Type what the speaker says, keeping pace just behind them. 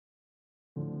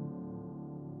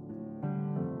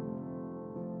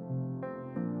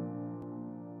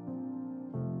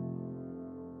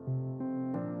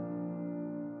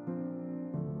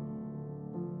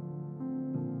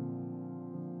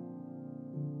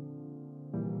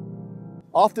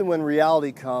Often when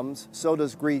reality comes, so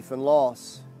does grief and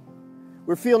loss.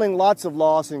 We're feeling lots of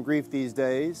loss and grief these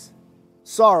days.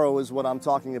 Sorrow is what I'm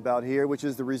talking about here, which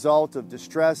is the result of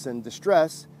distress, and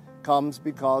distress comes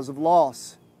because of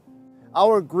loss.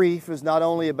 Our grief is not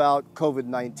only about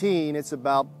COVID-19, it's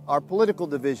about our political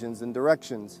divisions and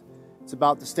directions. It's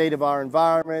about the state of our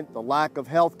environment, the lack of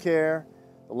health care,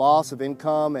 the loss of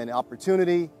income and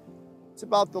opportunity. It's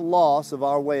about the loss of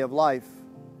our way of life.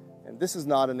 And this is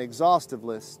not an exhaustive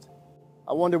list.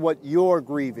 I wonder what you're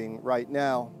grieving right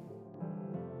now.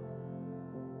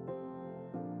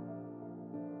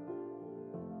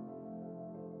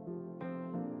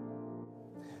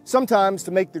 Sometimes,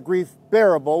 to make the grief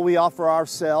bearable, we offer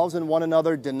ourselves and one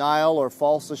another denial or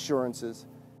false assurances.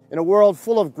 In a world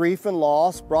full of grief and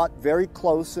loss, brought very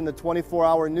close in the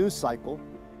 24-hour news cycle,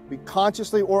 we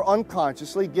consciously or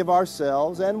unconsciously give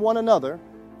ourselves and one another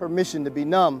permission to be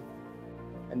numb.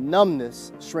 And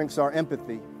numbness shrinks our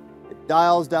empathy. It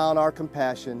dials down our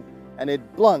compassion, and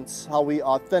it blunts how we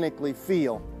authentically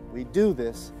feel. We do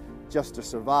this just to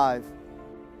survive.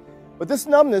 But this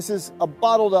numbness is a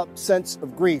bottled up sense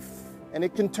of grief, and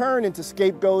it can turn into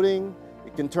scapegoating,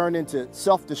 it can turn into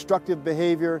self-destructive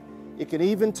behavior, it can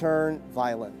even turn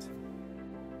violent.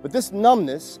 But this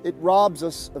numbness, it robs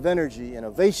us of energy,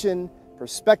 innovation,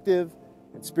 perspective,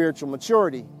 and spiritual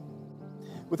maturity.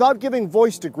 Without giving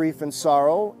voice to grief and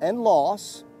sorrow and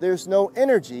loss, there's no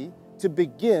energy to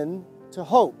begin to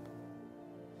hope.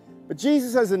 But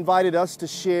Jesus has invited us to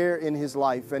share in His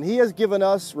life, and He has given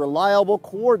us reliable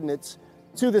coordinates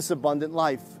to this abundant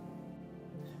life.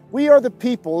 We are the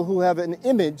people who have an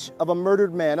image of a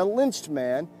murdered man, a lynched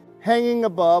man, hanging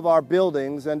above our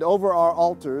buildings and over our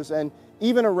altars and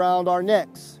even around our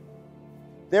necks.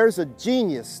 There's a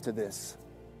genius to this.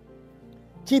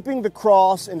 Keeping the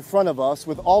cross in front of us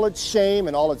with all its shame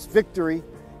and all its victory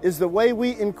is the way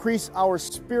we increase our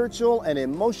spiritual and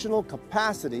emotional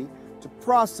capacity to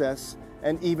process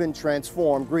and even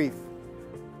transform grief.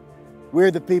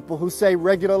 We're the people who say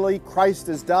regularly, Christ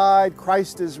has died,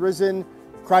 Christ is risen,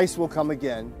 Christ will come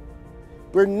again.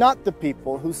 We're not the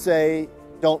people who say,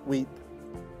 don't weep,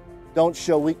 don't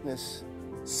show weakness,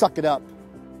 suck it up.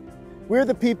 We're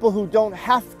the people who don't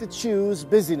have to choose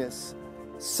busyness,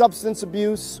 substance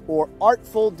abuse, or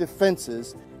artful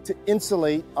defenses to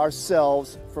insulate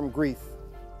ourselves from grief.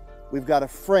 We've got a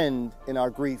friend in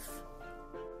our grief.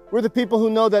 We're the people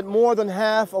who know that more than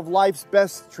half of life's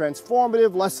best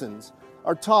transformative lessons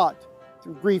are taught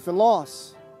through grief and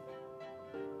loss.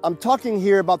 I'm talking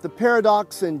here about the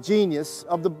paradox and genius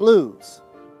of the blues.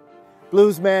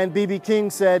 Bluesman B.B. King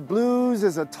said, "Blues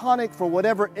is a tonic for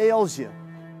whatever ails you.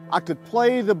 I could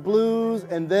play the blues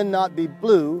and then not be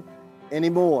blue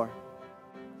anymore."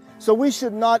 So we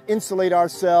should not insulate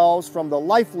ourselves from the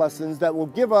life lessons that will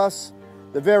give us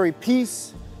the very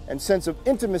peace and sense of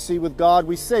intimacy with God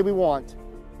we say we want.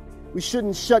 We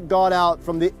shouldn't shut God out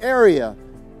from the area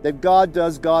that God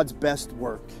does God's best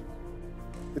work.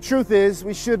 The truth is,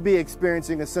 we should be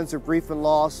experiencing a sense of grief and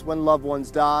loss when loved ones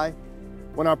die,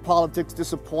 when our politics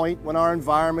disappoint, when our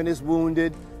environment is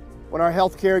wounded, when our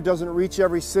health care doesn't reach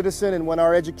every citizen, and when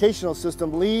our educational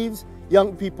system leaves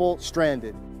young people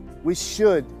stranded. We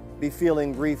should be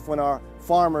feeling grief when our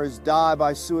farmers die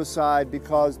by suicide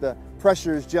because the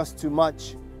pressure is just too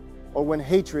much, or when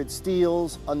hatred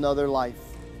steals another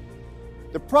life.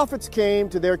 The prophets came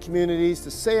to their communities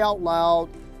to say out loud,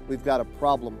 we've got a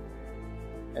problem.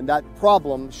 And that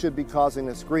problem should be causing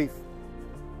us grief.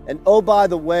 And oh, by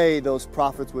the way, those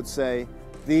prophets would say,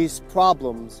 these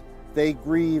problems, they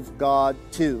grieve God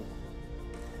too.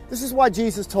 This is why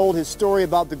Jesus told His story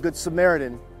about the Good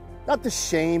Samaritan, not to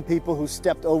shame people who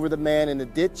stepped over the man in the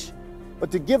ditch,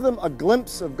 but to give them a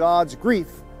glimpse of God's grief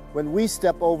when we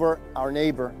step over our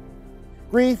neighbor.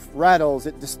 Grief rattles,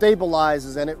 it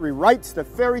destabilizes, and it rewrites the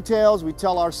fairy tales we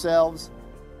tell ourselves.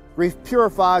 Grief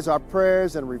purifies our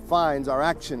prayers and refines our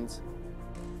actions.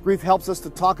 Grief helps us to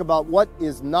talk about what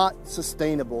is not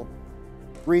sustainable.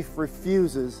 Grief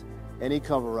refuses any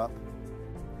cover-up.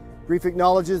 Grief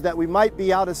acknowledges that we might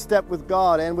be out of step with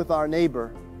God and with our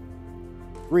neighbor.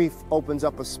 Grief opens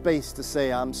up a space to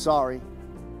say, I'm sorry.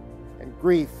 And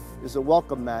grief is a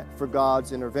welcome mat for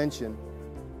God's intervention.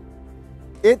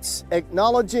 It's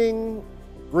acknowledging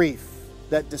grief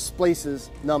that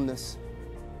displaces numbness.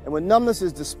 And when numbness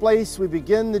is displaced, we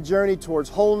begin the journey towards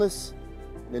wholeness,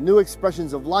 the new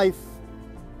expressions of life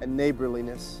and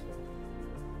neighborliness.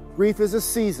 Grief is a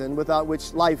season without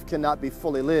which life cannot be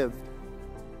fully lived.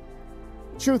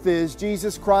 The truth is,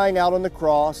 Jesus crying out on the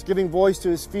cross, giving voice to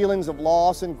His feelings of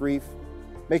loss and grief,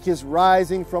 make His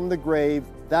rising from the grave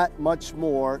that much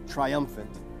more triumphant.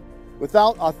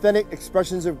 Without authentic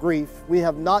expressions of grief, we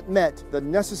have not met the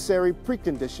necessary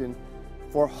precondition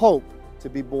for hope to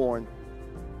be born.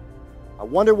 I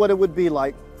wonder what it would be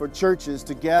like for churches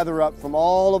to gather up from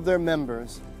all of their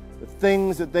members the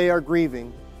things that they are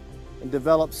grieving and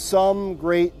develop some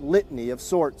great litany of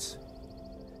sorts,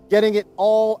 getting it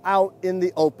all out in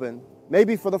the open,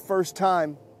 maybe for the first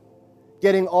time,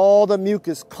 getting all the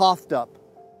mucus coughed up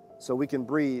so we can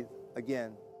breathe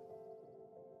again.